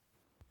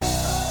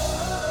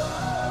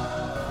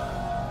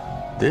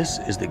This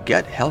is the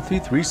Get Healthy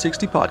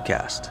 360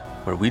 podcast,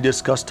 where we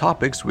discuss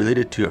topics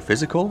related to your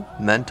physical,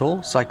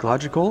 mental,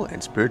 psychological,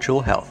 and spiritual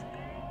health.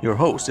 Your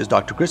host is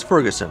Dr. Chris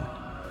Ferguson,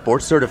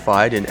 board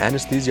certified in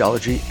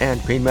anesthesiology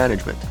and pain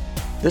management.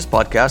 This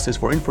podcast is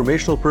for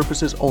informational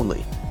purposes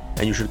only,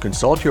 and you should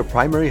consult your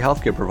primary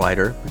healthcare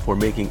provider before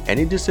making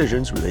any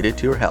decisions related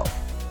to your health.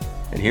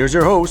 And here's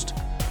your host,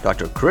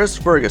 Dr. Chris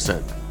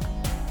Ferguson.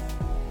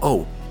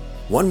 Oh,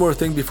 one more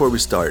thing before we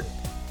start.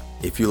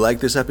 If you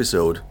like this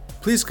episode,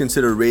 please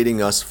consider rating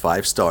us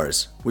 5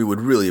 stars. We would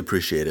really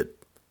appreciate it.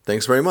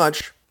 Thanks very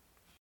much.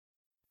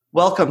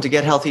 Welcome to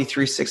Get Healthy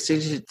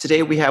 360.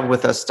 Today we have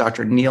with us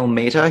Dr. Neel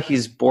Mehta.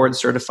 He's board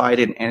certified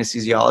in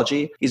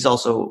anesthesiology. He's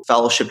also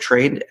fellowship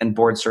trained and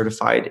board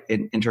certified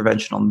in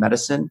interventional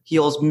medicine. He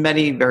holds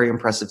many very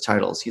impressive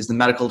titles. He's the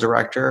medical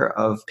director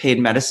of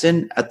pain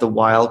medicine at the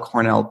Weill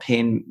Cornell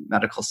Pain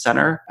Medical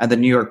Center and the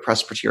New York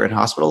Presbyterian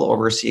Hospital,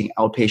 overseeing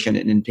outpatient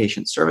and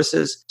inpatient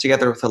services,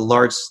 together with a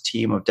large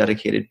team of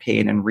dedicated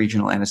pain and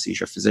regional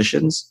anesthesia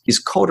physicians. He's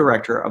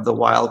co-director of the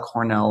Weill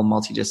Cornell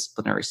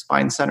Multidisciplinary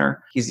Spine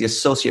Center. He's the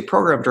associate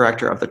program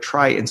director of the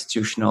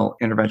Tri-Institutional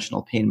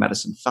Interventional Pain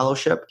Medicine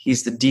Fellowship.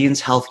 He's the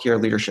Dean's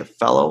Healthcare Leadership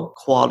Fellow,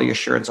 Quality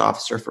Assurance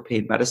Officer for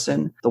Pain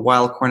Medicine, the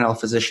Weill Cornell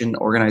Physician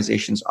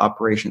Organization's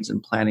Operations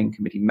and Planning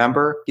Committee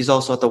member. He's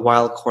also at the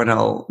Weill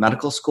Cornell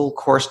Medical School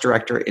course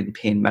director in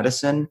pain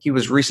medicine. He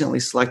was recently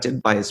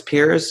selected by his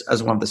peers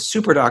as one of the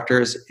super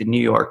doctors in New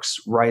York's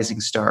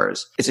Rising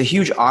Stars. It's a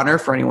huge honor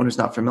for anyone who's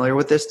not familiar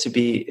with this to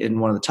be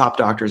in one of the top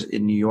doctors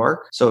in New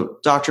York. So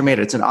Dr.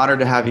 Mehta, it's an honor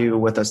to have you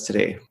with us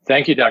today.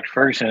 Thank you, Dr.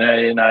 Ferguson.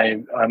 And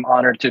I'm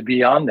honored to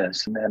be on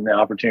this and the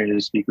opportunity to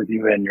speak with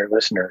you and your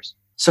listeners.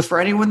 So for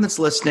anyone that's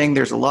listening,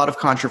 there's a lot of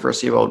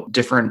controversy about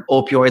different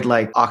opioid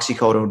like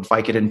oxycodone,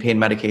 Vicodin pain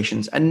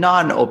medications and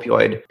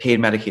non-opioid pain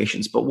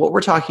medications. But what we're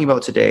talking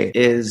about today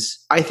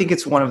is, I think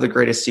it's one of the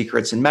greatest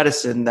secrets in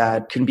medicine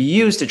that can be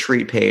used to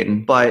treat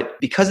pain. But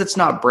because it's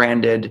not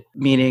branded,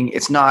 meaning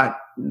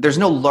there's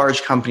no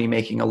large company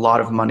making a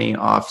lot of money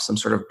off some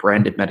sort of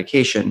branded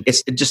medication.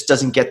 It just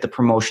doesn't get the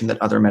promotion that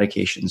other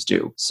medications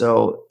do.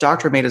 So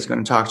Dr. Mehta is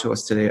going to talk to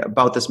us today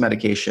about this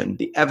medication,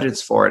 the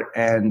evidence for it,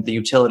 and the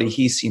utility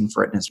he's seen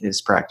for it in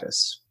his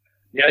practice.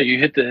 Yeah, you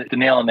hit the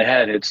nail on the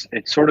head. It's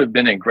sort of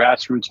been a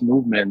grassroots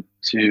movement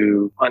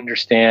to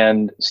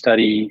understand,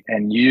 study,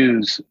 and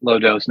use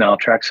low-dose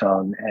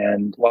naltrexone.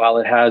 And while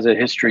it has a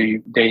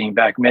history dating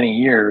back many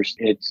years,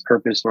 its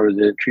purpose for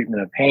the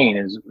treatment of pain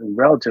is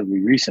relatively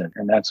recent.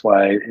 And that's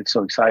why it's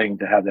so exciting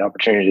to have the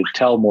opportunity to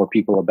tell more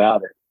people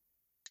about it.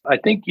 I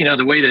think,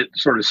 the way that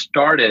sort of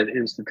started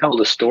is to tell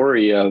the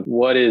story of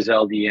what is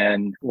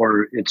LDN,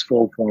 or its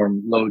full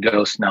form,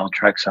 low-dose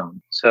naltrexone.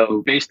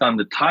 So based on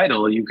the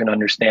title, you can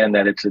understand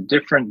that it's a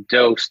different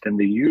dose than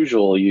the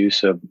usual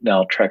use of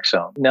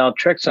naltrexone.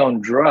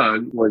 Naltrexone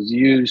drug was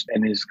used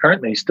and is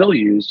currently still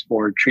used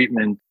for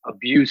treatment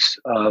abuse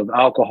of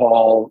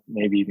alcohol,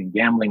 maybe even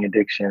gambling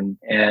addiction.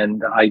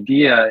 And the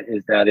idea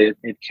is that it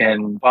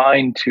can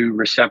bind to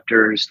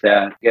receptors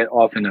that get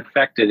often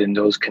affected in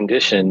those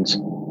conditions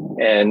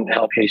and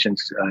help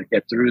patients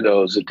get through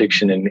those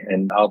addiction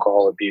and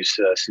alcohol abuse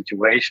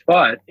situations.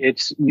 But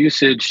its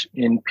usage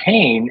in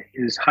pain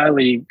is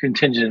highly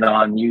contingent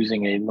on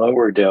using a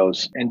lower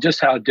dose. And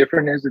just how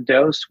different is the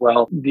dose?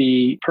 Well,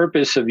 the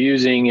purpose of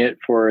using it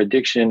for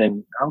addiction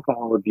and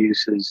alcohol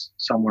abuse is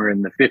somewhere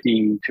in the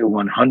 50 to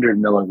 100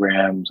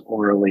 milligrams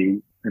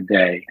orally a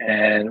day.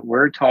 And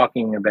we're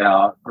talking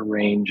about a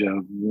range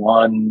of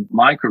 1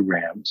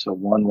 microgram, so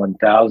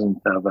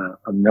 1/1000th of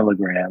a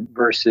milligram,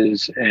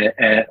 versus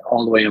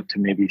all the way up to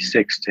maybe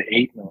 6 to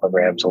 8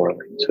 milligrams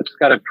orally. So it's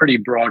got a pretty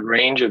broad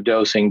range of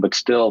dosing, but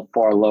still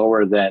far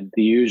lower than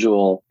the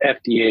usual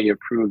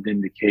FDA-approved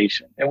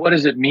indication. And what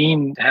does it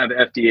mean to have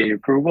FDA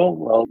approval?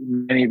 Well,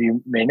 many of you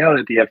may know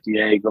that the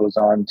FDA goes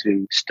on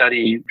to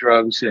study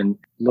drugs and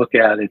look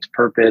at its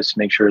purpose,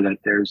 make sure that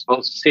there's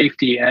both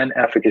safety and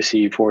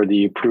efficacy for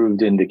the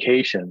approved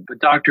indication. But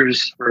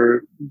doctors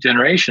for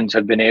generations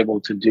have been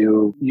able to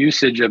do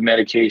usage of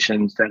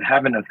medications that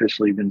haven't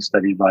officially been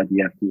studied by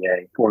the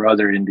FDA for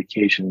other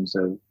indications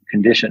of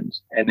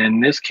conditions. And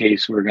in this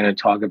case, we're going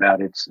to talk about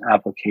its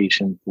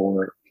application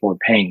for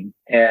pain.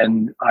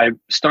 And I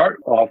start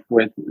off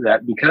with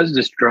that because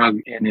this drug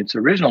in its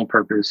original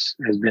purpose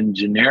has been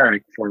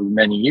generic for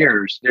many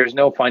years, there's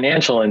no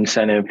financial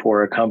incentive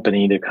for a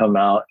company to come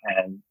out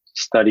and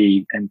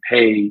study and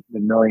pay the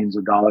millions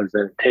of dollars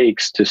that it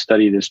takes to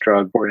study this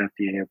drug for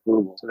FDA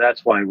approval. So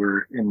that's why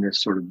we're in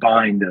this sort of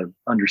bind of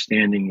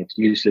understanding its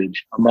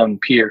usage among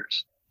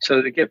peers. So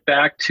to get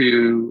back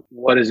to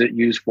what is it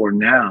used for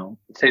now,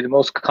 I'd say the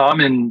most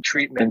common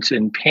treatments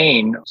in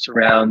pain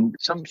surround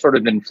some sort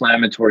of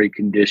inflammatory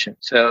condition.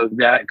 So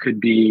that could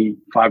be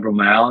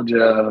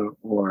fibromyalgia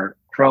or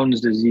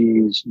Crohn's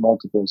disease,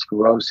 multiple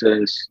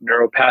sclerosis,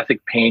 neuropathic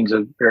pains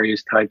of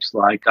various types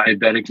like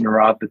diabetic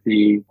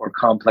neuropathy or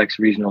complex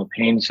regional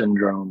pain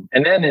syndrome.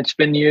 And then it's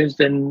been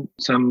used in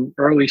some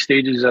early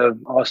stages of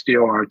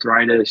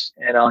osteoarthritis.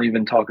 And I'll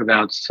even talk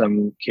about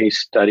some case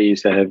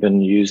studies that have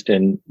been used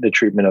in the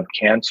treatment of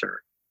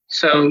cancer.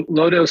 So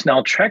low-dose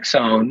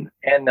naltrexone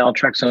and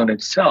naltrexone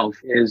itself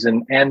is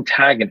an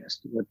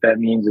antagonist. What that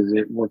means is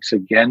it works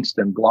against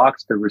and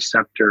blocks the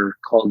receptor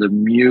called the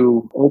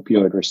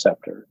mu-opioid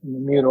receptor. And the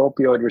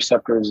mu-opioid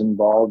receptor is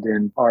involved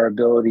in our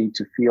ability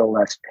to feel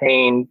less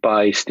pain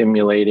by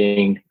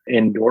stimulating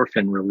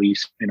endorphin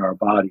release in our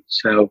body.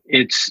 So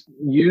it's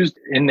used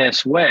in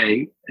this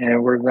way,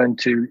 and we're going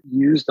to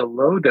use the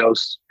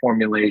low-dose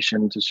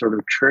formulation to sort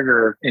of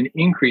trigger an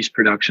increased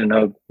production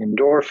of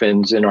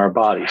endorphins in our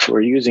body. So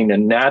we're using the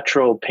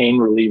natural pain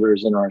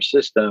relievers in our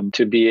system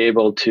to be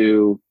able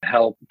to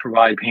help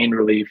provide pain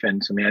relief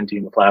and some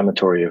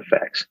anti-inflammatory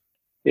effects.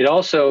 It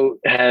also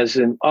has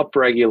an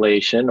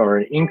upregulation or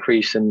an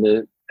increase in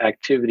the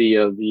activity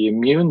of the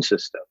immune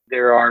system.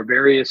 There are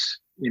various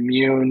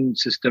immune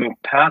system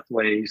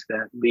pathways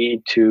that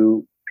lead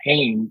to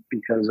pain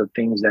because of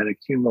things that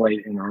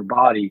accumulate in our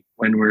body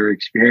when we're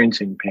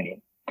experiencing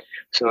pain.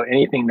 So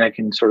anything that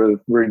can sort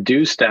of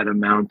reduce that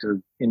amount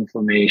of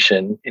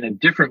inflammation in a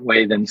different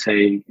way than,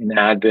 say, an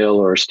Advil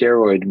or a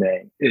steroid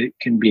may, it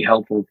can be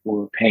helpful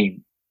for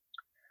pain.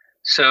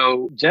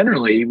 So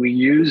generally, we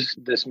use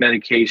this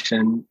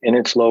medication in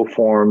its low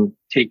form,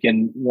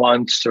 taken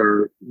once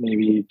or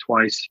maybe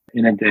twice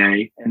in a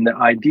day. And the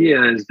idea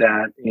is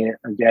that,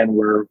 again,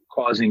 we're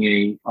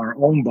causing our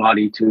own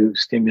body to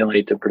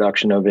stimulate the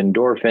production of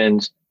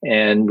endorphins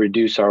and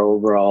reduce our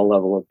overall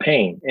level of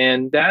pain.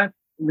 And that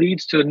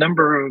leads to a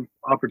number of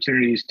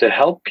opportunities to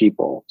help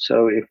people.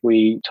 So if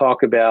we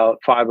talk about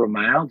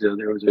fibromyalgia,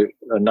 there was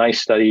a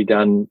nice study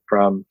done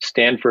from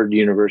Stanford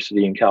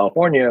University in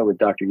California with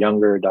Dr.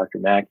 Younger, Dr.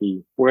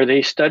 Mackey, where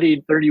they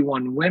studied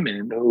 31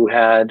 women who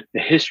had a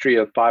history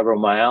of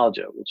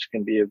fibromyalgia, which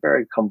can be a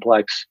very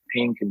complex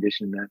pain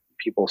condition that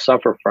people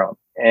suffer from.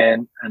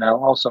 And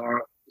I'll also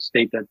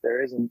state that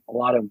there isn't a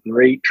lot of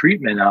great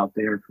treatment out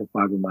there for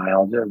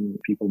fibromyalgia. I mean,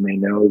 people may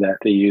know that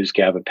they use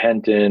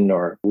gabapentin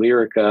or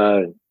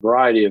Lyrica, a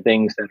variety of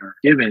things that are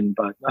given,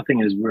 but nothing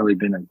has really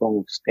been a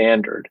gold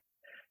standard.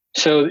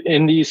 So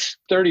in these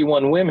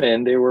 31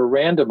 women, they were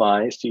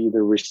randomized to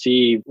either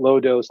receive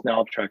low-dose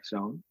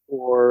naltrexone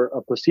or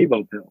a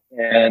placebo pill.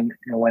 And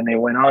when they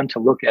went on to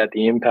look at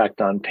the impact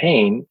on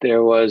pain,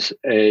 there was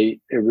a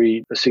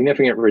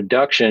significant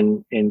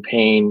reduction in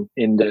pain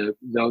in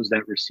those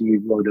that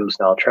received low-dose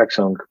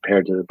naltrexone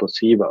compared to the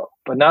placebo.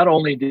 But not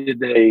only did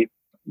they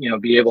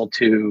be able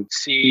to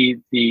see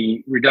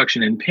the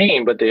reduction in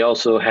pain, but they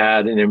also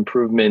had an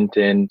improvement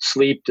in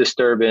sleep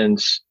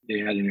disturbance. They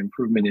had an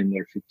improvement in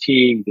their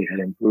fatigue. They had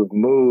improved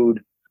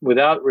mood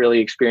without really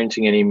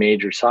experiencing any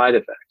major side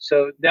effects.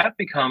 So that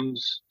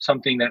becomes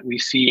something that we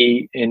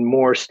see in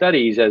more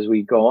studies as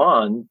we go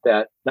on,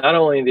 that not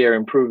only they're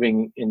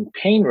improving in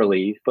pain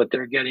relief, but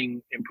they're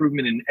getting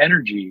improvement in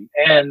energy,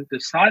 and the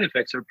side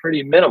effects are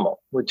pretty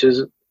minimal, which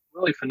is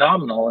really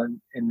phenomenal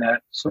in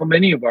that so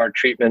many of our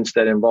treatments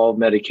that involve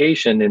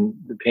medication in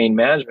the pain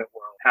management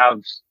world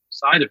have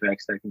side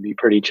effects that can be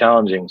pretty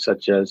challenging,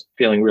 such as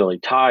feeling really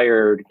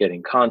tired,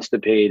 getting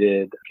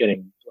constipated,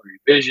 getting blurry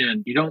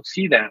vision. You don't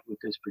see that with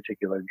this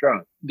particular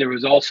drug. There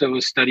was also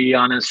a study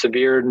on a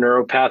severe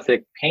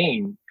neuropathic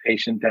pain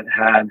patient that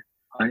had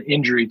an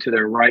injury to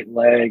their right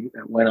leg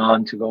that went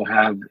on to go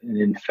have an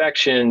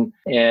infection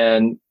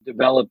and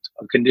developed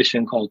a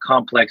condition called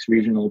complex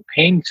regional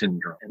pain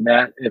syndrome. And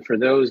that, for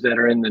those that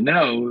are in the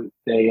know,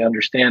 they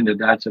understand that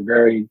that's a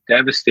very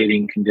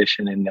devastating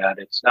condition in that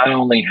it's not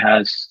only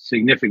has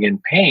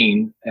significant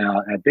pain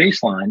at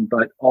baseline,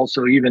 but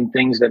also even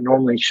things that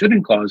normally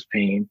shouldn't cause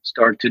pain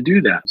start to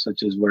do that,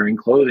 such as wearing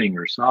clothing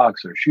or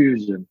socks or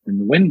shoes and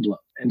the wind blows.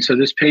 And so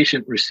this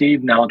patient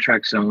received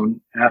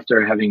naltrexone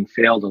after having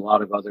failed a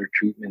lot of other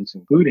treatments,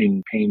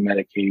 including pain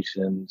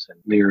medications and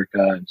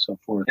Lyrica and so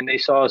forth. And they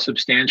saw a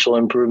substantial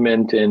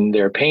improvement in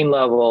their pain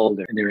level,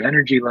 their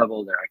energy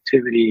level, their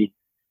activity,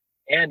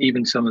 and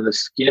even some of the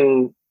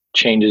skin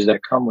changes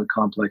that come with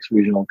complex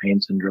regional pain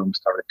syndrome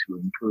started to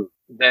improve.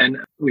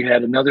 Then we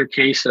had another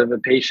case of a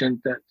patient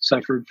that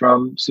suffered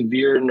from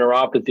severe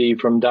neuropathy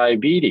from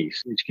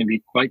diabetes, which can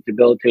be quite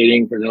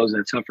debilitating for those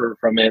that suffer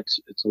from it.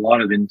 It's a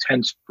lot of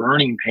intense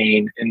burning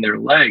pain in their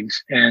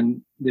legs.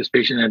 And this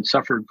patient had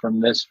suffered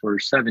from this for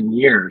 7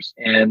 years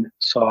and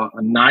saw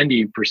a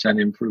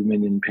 90%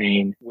 improvement in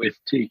pain with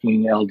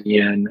taking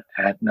LDN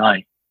at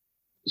night.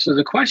 So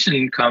the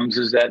question comes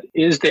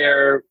is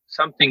there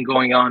something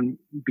going on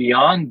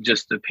beyond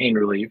just the pain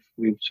relief?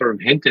 We've sort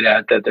of hinted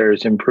at that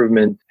there's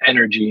improvement,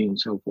 energy, and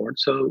so forth.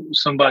 So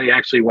somebody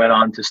actually went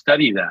on to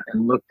study that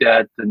and looked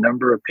at the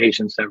number of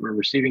patients that were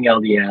receiving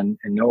LDN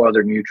and no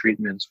other new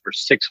treatments for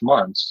 6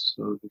 months,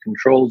 so the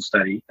controlled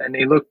study. And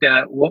they looked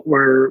at what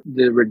were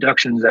the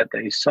reductions that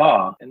they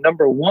saw. And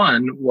number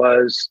one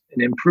was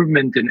an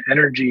improvement in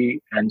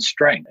energy and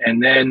strength.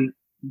 And then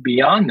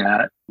beyond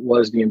that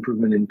was the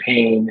improvement in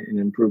pain, an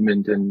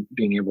improvement in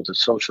being able to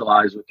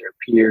socialize with their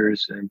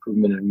peers, an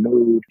improvement in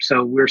mood.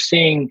 So we're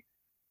seeing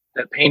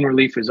that pain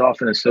relief is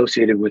often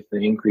associated with the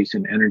increase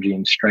in energy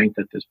and strength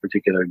that this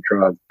particular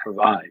drug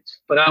provides.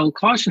 But I will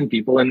caution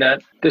people in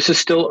that this is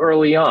still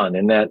early on,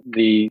 and that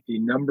the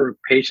number of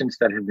patients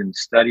that have been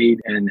studied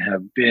and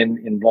have been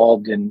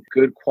involved in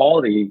good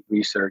quality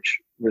research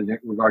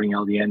regarding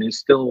LDN is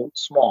still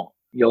small.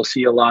 You'll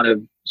see a lot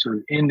of sort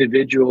of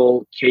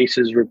individual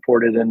cases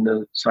reported in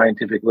the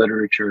scientific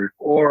literature,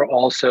 or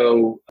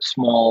also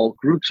small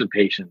groups of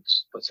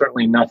patients, but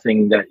certainly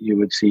nothing that you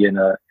would see in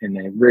a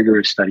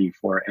rigorous study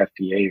for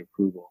FDA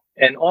approval.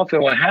 And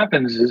often what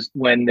happens is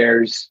when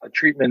there's a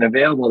treatment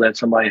available that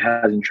somebody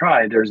hasn't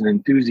tried, there's an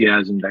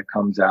enthusiasm that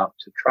comes out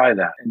to try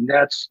that. And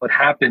that's what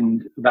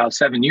happened about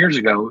 7 years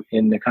ago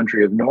in the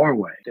country of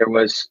Norway. There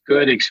was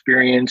good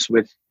experience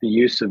with the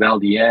use of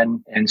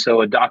LDN. And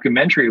so a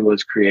documentary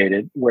was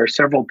created where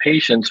several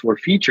patients were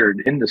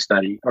featured in the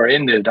study or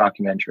in the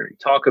documentary,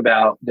 talk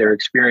about their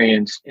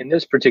experience. In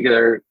this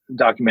particular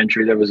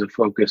documentary, there was a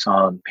focus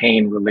on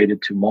pain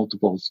related to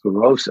multiple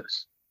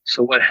sclerosis.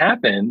 So what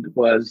happened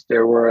was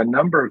there were a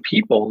number of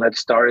people that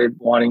started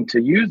wanting to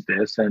use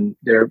this, and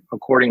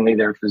accordingly,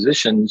 their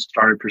physicians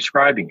started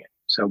prescribing it.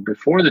 So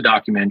before the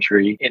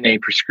documentary, in a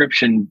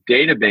prescription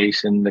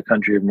database in the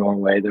country of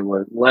Norway, there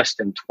were less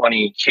than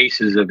 20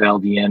 cases of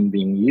LDN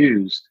being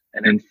used.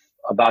 And then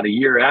about a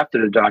year after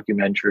the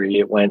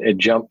documentary, it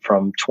jumped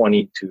from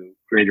 20 to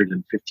greater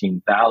than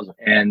 15,000.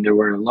 And there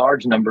were a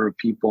large number of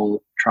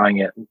people trying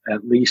it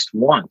at least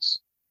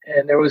once.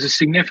 And there was a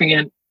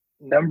significant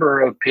number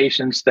of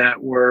patients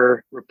that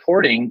were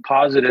reporting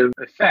positive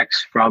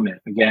effects from it.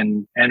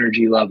 Again,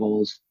 energy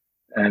levels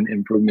and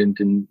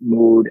improvement in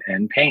mood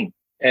and pain.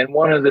 And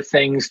one of the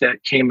things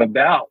that came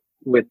about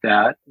with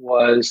that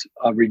was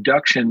a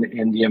reduction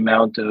in the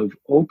amount of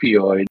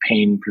opioid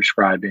pain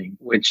prescribing,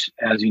 which,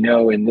 as you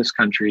know, in this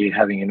country,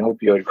 having an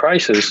opioid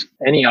crisis,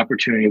 any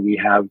opportunity we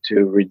have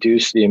to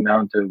reduce the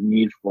amount of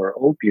need for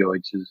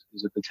opioids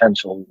is a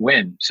potential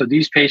win. So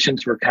these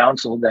patients were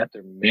counseled that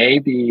there may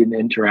be an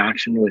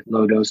interaction with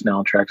low-dose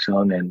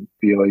naltrexone and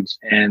opioids.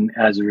 And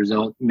as a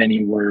result,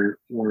 many were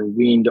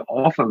weaned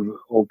off of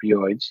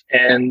opioids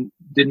and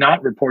did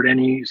not report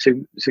any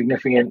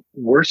significant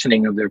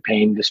worsening of their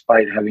pain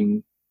despite having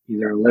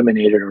either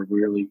eliminated or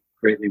really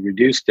greatly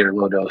reduced their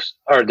low dose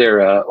or their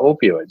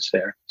opioids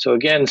there. So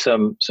again,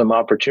 some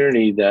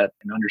opportunity that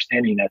and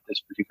understanding that this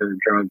particular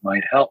drug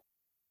might help.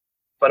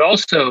 But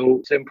also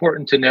it's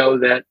important to know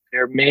that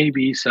there may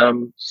be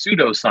some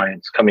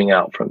pseudoscience coming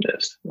out from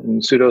this.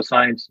 And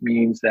pseudoscience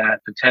means that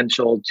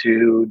potential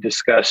to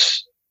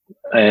discuss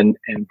and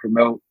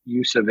promote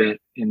use of it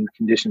in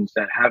conditions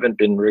that haven't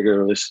been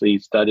rigorously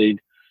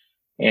studied.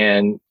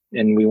 And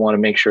we want to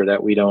make sure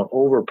that we don't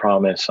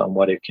overpromise on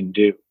what it can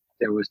do.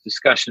 There was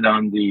discussion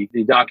on the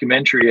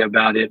documentary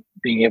about it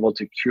being able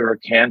to cure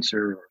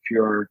cancer or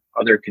cure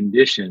other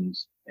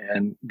conditions,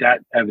 and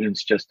that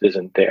evidence just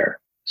isn't there.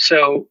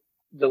 So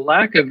the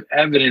lack of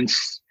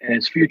evidence and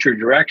its future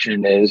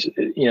direction is,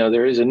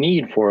 there is a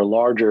need for a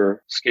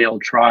larger scale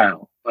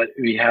trial, but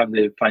we have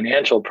the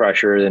financial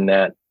pressure in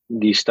that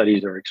these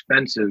studies are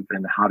expensive,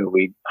 and how do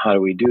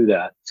we do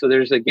that? So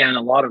there's, again,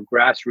 a lot of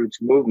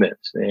grassroots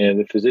movements and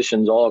the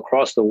physicians all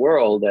across the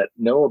world that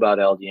know about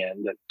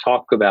LDN, that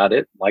talk about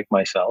it, like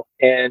myself,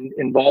 and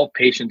involve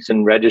patients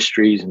in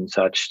registries and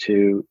such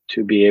to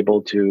be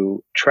able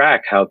to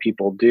track how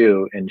people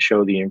do and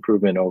show the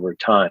improvement over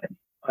time.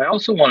 I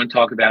also want to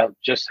talk about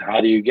just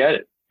how do you get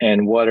it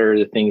and what are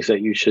the things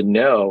that you should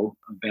know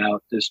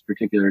about this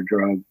particular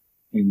drug,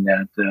 in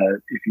that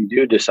if you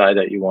do decide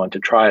that you want to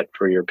try it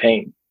for your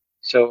pain.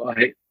 So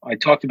I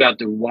talked about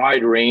the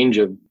wide range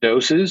of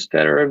doses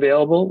that are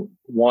available.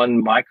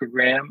 1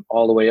 microgram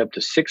all the way up to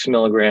 6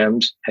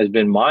 milligrams has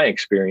been my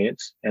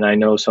experience. And I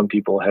know some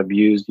people have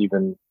used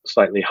even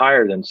slightly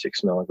higher than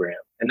 6 milligrams.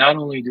 And not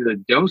only do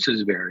the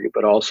doses vary,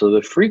 but also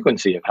the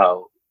frequency of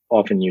how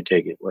often you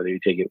take it, whether you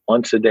take it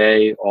once a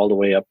day all the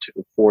way up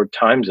to 4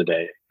 times a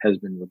day has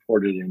been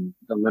reported in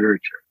the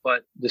literature.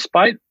 But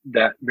despite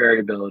that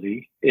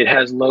variability, it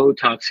has low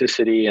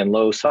toxicity and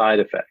low side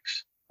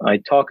effects. I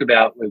talk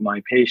about with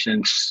my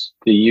patients,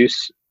 the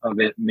use of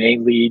it may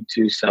lead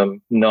to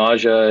some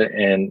nausea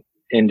and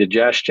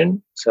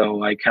indigestion.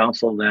 So I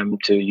counsel them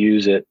to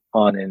use it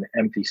on an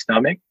empty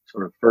stomach,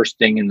 sort of first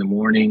thing in the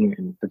morning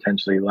and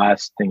potentially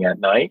last thing at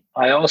night.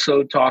 I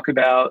also talk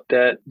about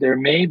that there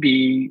may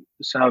be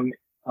some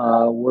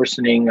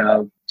worsening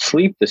of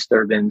sleep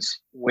disturbance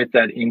with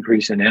that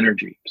increase in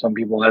energy. Some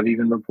people have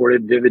even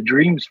reported vivid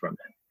dreams from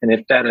it. And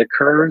if that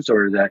occurs,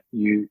 or that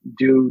you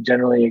do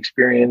generally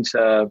experience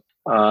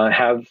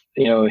have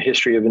a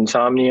history of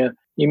insomnia,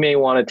 you may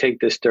want to take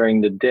this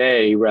during the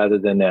day rather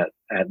than at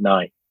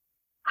night.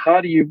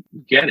 How do you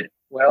get it?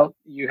 Well,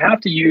 you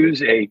have to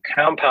use a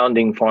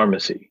compounding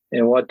pharmacy.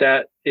 And what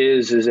that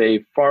is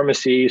a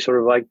pharmacy sort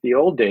of like the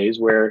old days,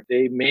 where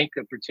they make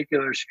a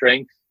particular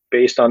strength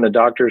based on the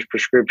doctor's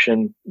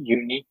prescription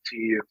unique to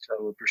you.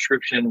 So a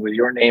prescription with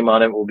your name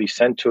on it will be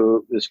sent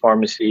to this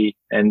pharmacy,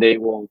 and they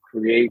will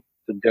create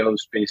the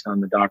dose based on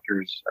the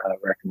doctor's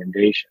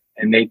recommendation.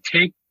 And they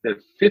take the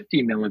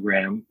 50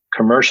 milligram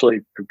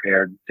commercially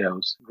prepared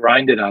dose,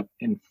 grind it up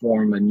and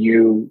form a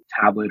new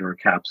tablet or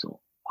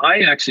capsule.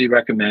 I actually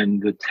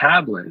recommend the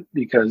tablet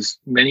because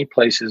many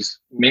places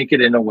make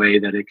it in a way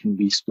that it can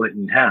be split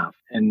in half.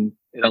 And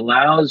it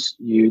allows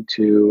you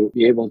to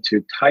be able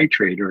to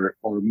titrate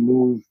or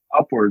move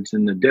upwards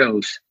in the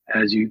dose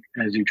as you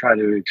try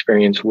to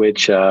experience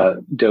which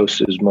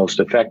dose is most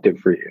effective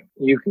for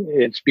you.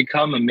 It's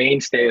become a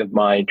mainstay of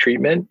my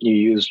treatment. You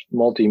use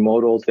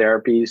multimodal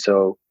therapy,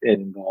 so it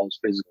involves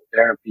physical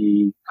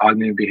therapy,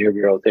 cognitive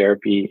behavioral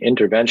therapy,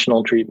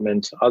 interventional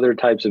treatments, other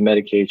types of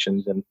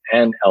medications,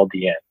 and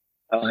LDN.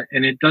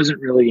 And it doesn't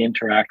really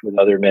interact with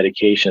other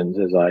medications,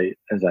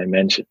 as I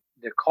mentioned.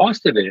 The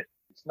cost of it,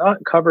 it's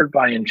not covered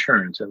by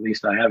insurance. At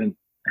least I haven't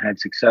had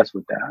success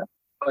with that.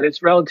 But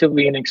it's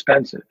relatively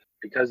inexpensive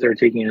because they're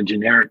taking a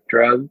generic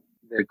drug.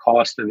 The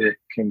cost of it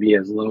can be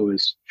as low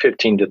as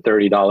 $15 to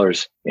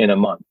 $30 in a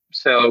month.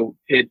 So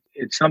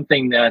it's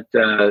something that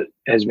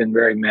has been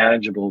very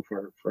manageable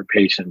for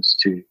patients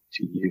to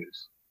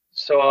use.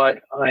 So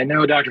I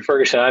know, Dr.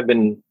 Ferguson, I've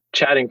been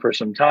chatting for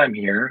some time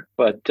here,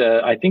 but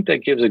I think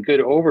that gives a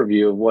good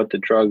overview of what the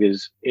drug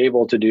is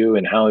able to do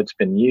and how it's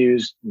been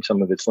used and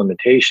some of its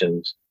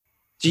limitations.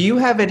 Do you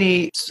have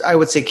any, I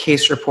would say,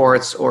 case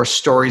reports or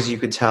stories you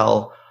could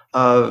tell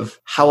of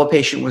how a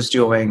patient was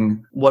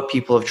doing, what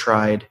people have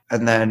tried,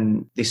 and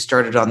then they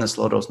started on this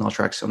low-dose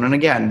naltrexone? And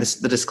again,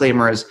 the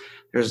disclaimer is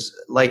there's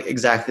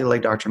exactly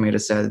like Dr. Mehta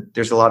said,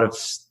 there's a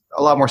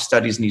lot more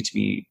studies need to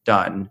be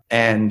done.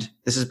 And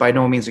this is by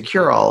no means a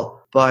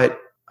cure-all, but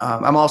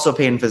I'm also a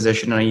pain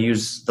physician and I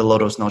use the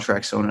low-dose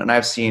naltrexone, and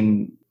I've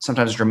seen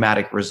sometimes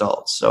dramatic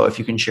results. So if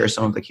you can share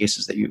some of the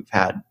cases that you've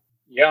had.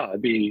 Yeah,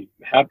 I'd be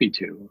happy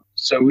to.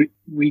 So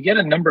we get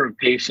a number of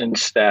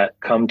patients that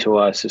come to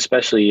us,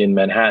 especially in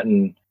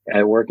Manhattan,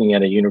 working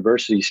at a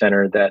university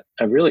center, that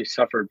have really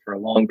suffered for a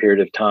long period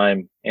of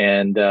time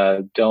and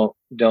don't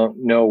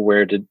know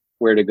where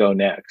to go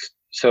next.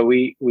 So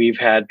we've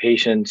had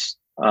patients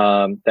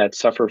that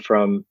suffer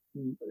from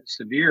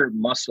severe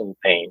muscle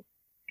pain,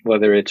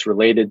 whether it's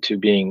related to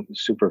being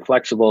super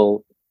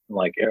flexible,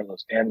 like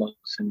Ehlers-Danlos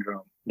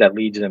syndrome, that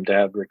leads them to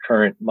have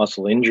recurrent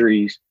muscle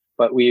injuries.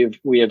 But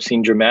we have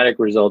seen dramatic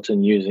results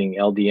in using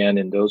LDN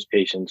in those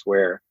patients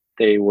where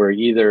they were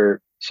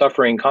either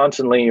suffering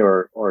constantly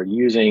or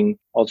using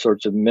all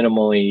sorts of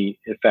minimally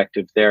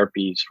effective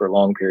therapies for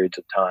long periods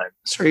of time.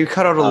 Sorry, you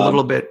cut out a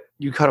little bit.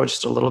 You cut out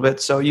just a little bit.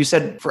 So you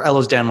said for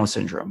Ehlers-Danlos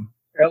syndrome.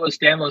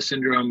 Ehlers-Danlos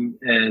syndrome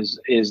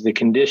is the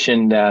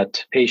condition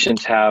that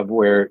patients have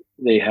where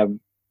they have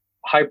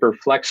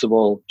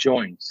hyperflexible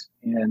joints,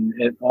 and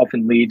it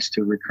often leads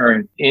to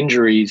recurrent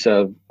injuries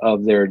of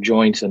their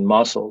joints and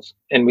muscles.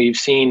 And we've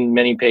seen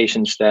many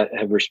patients that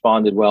have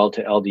responded well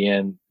to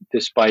LDN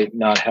despite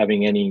not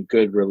having any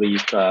good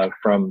relief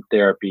from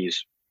therapies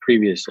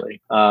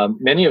previously.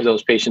 Many of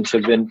those patients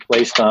have been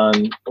placed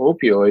on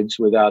opioids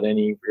without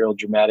any real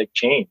dramatic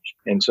change.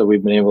 And so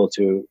we've been able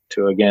to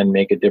again,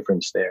 make a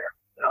difference there.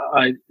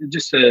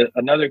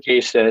 Another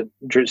case that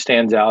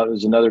stands out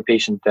is another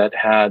patient that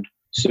had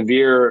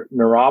severe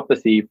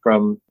neuropathy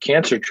from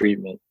cancer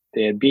treatment.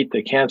 They had beat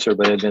the cancer,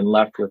 but had been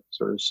left with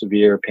sort of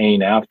severe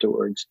pain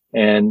afterwards.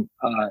 And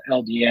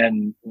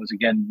LDN was,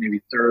 again,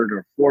 maybe third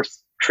or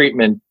fourth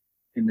treatment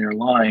in their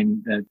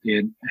line that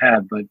they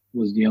had, but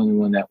was the only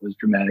one that was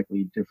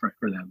dramatically different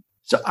for them.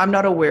 So I'm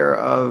not aware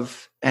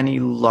of any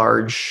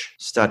large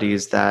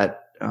studies that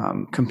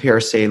compare,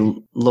 say,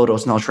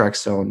 low-dose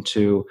naltrexone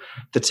to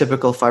the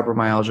typical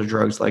fibromyalgia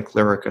drugs like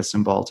Lyrica,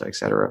 Cymbalta, et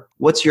cetera.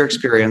 What's your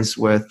experience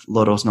with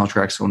low-dose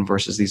naltrexone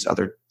versus these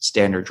other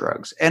standard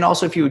drugs? And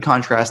also if you would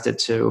contrast it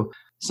to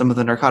some of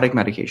the narcotic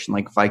medication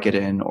like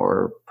Vicodin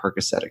or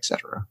Percocet, et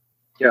cetera.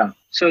 Yeah.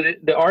 So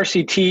the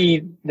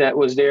RCT that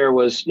was there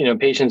was,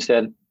 patients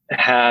that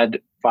had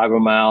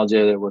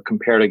fibromyalgia that were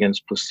compared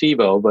against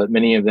placebo, but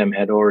many of them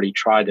had already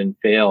tried and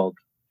failed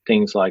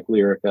things like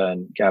Lyrica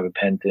and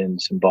gabapentin,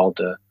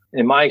 Cymbalta.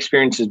 And my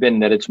experience has been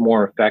that it's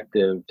more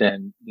effective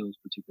than those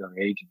particular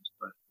agents.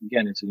 But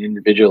again, it's an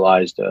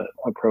individualized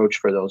approach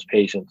for those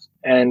patients.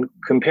 And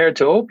compared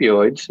to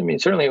opioids,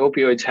 certainly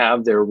opioids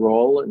have their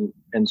role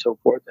and so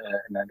forth.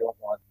 And I don't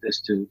want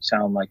this to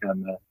sound like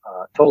I'm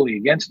totally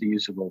against the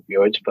use of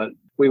opioids, but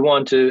we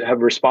want to have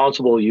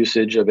responsible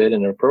usage of it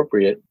and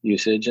appropriate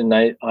usage. And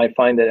I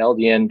find that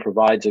LDN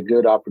provides a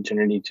good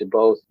opportunity to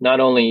both not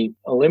only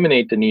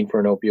eliminate the need for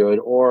an opioid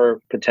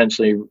or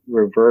potentially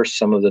reverse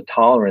some of the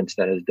tolerance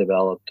that has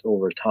developed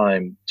over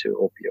time to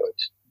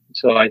opioids.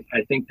 So I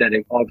think that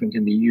it often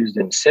can be used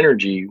in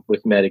synergy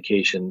with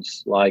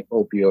medications like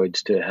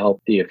opioids to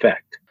help the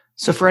effect.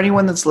 So for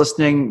anyone that's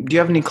listening, do you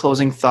have any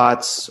closing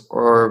thoughts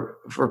or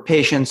for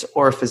patients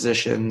or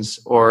physicians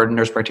or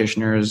nurse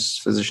practitioners,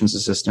 physician's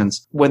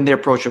assistants, when they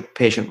approach a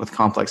patient with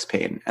complex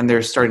pain and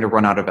they're starting to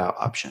run out of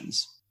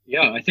options?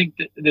 Yeah, I think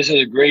that this is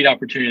a great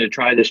opportunity to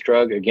try this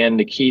drug. Again,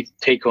 the key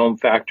take-home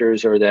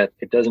factors are that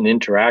it doesn't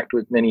interact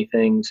with many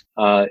things.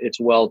 It's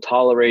well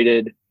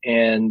tolerated,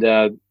 and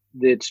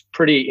it's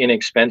pretty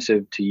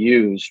inexpensive to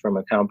use from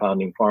a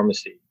compounding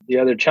pharmacy. the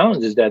other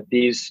challenge is that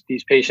these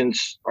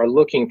patients are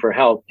looking for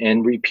help,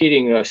 and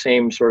repeating the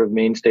same sort of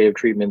mainstay of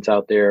treatments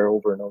out there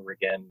over and over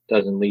again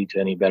doesn't lead to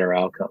any better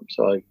outcomes.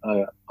 So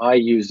I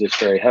use this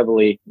very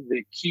heavily.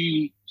 The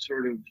key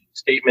sort of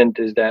statement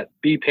is that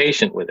be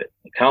patient with it.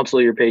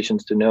 Counsel your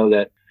patients to know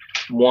that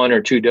 1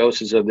 or 2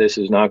 doses of this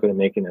is not going to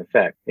make an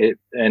effect.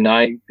 And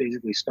I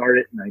basically start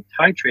it and I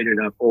titrate it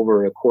up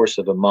over a course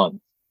of a month.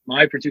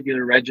 My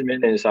particular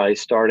regimen is I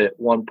start at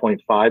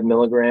 1.5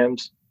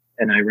 milligrams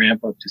and I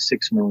ramp up to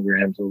 6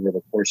 milligrams over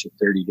the course of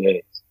 30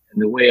 days.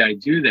 And the way I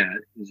do that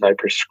is I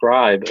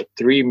prescribe a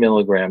 3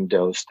 milligram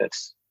dose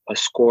that's a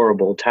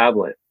scorable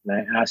tablet. And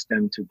I ask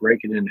them to break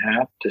it in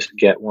half to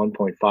get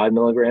 1.5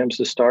 milligrams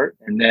to start.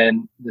 And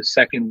then the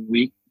second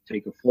week,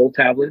 take a full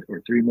tablet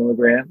or 3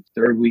 milligrams.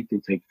 Third week, they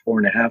take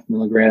 4.5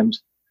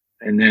 milligrams.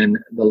 And then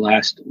the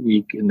last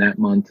week in that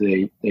month,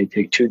 they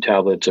take 2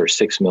 tablets or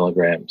 6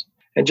 milligrams.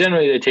 And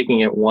generally, they're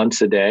taking it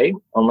once a day,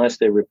 unless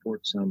they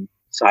report some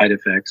side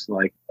effects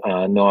like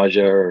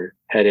nausea or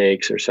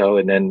headaches or so,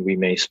 and then we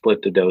may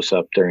split the dose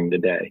up during the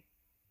day.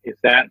 If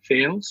that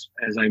fails,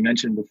 as I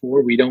mentioned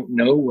before, we don't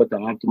know what the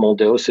optimal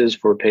dose is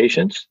for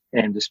patients.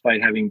 And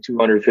despite having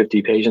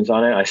 250 patients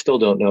on it, I still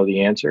don't know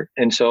the answer.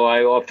 And so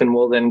I often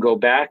will then go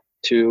back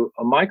to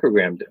a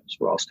microgram dose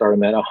where I'll start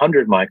them at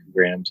 100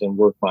 micrograms and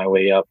work my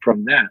way up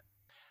from that.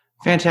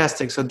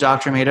 Fantastic. So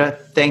Dr. Mehta,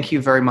 thank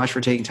you very much for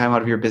taking time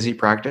out of your busy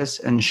practice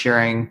and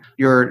sharing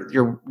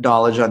your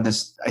knowledge on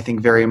this, I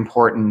think, very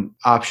important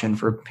option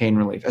for pain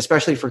relief,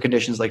 especially for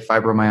conditions like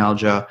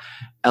fibromyalgia,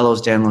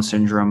 Ehlers-Danlos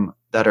syndrome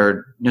that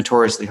are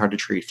notoriously hard to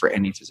treat for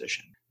any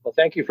physician. Well,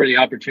 thank you for the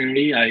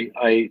opportunity.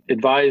 I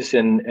advise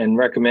and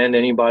recommend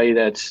anybody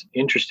that's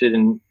interested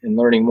in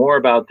learning more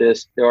about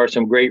this. There are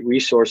some great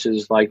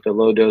resources like the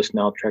Low Dose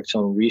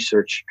Naltrexone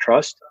Research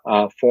Trust,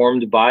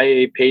 formed by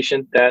a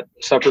patient that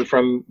suffered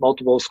from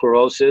multiple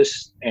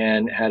sclerosis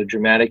and had a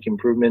dramatic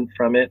improvement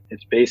from it.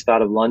 It's based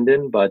out of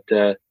London, but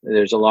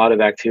there's a lot of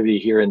activity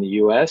here in the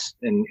U.S.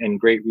 and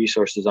great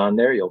resources on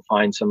there. You'll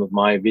find some of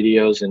my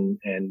videos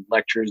and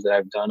lectures that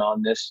I've done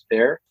on this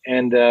there.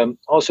 And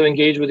also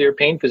engage with your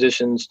pain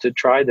physicians to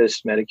try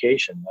this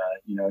medication,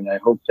 and I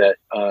hope that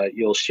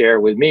you'll share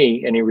with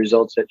me any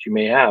results that you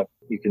may have.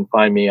 You can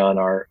find me on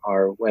our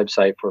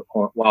website for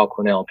Weill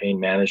Cornell Pain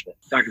Management.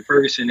 Dr.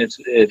 Ferguson, it's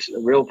a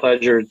real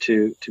pleasure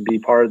to be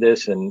part of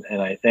this, and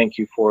I thank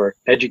you for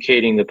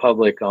educating the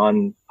public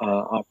on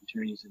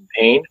opportunities in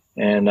pain,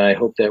 and I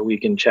hope that we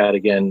can chat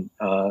again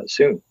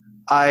soon.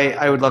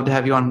 I would love to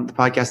have you on the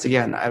podcast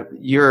again.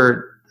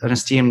 You're an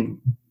esteemed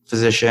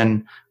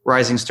physician,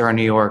 rising star in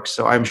New York,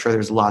 so I'm sure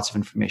there's lots of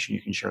information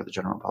you can share with the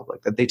general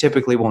public that they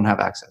typically won't have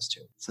access to.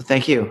 So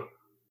thank you.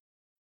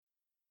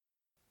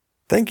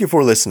 Thank you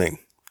for listening.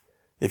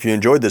 If you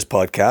enjoyed this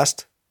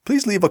podcast,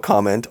 please leave a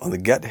comment on the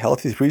Get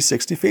Healthy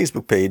 360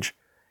 Facebook page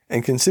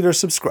and consider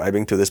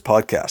subscribing to this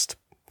podcast.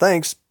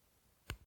 Thanks.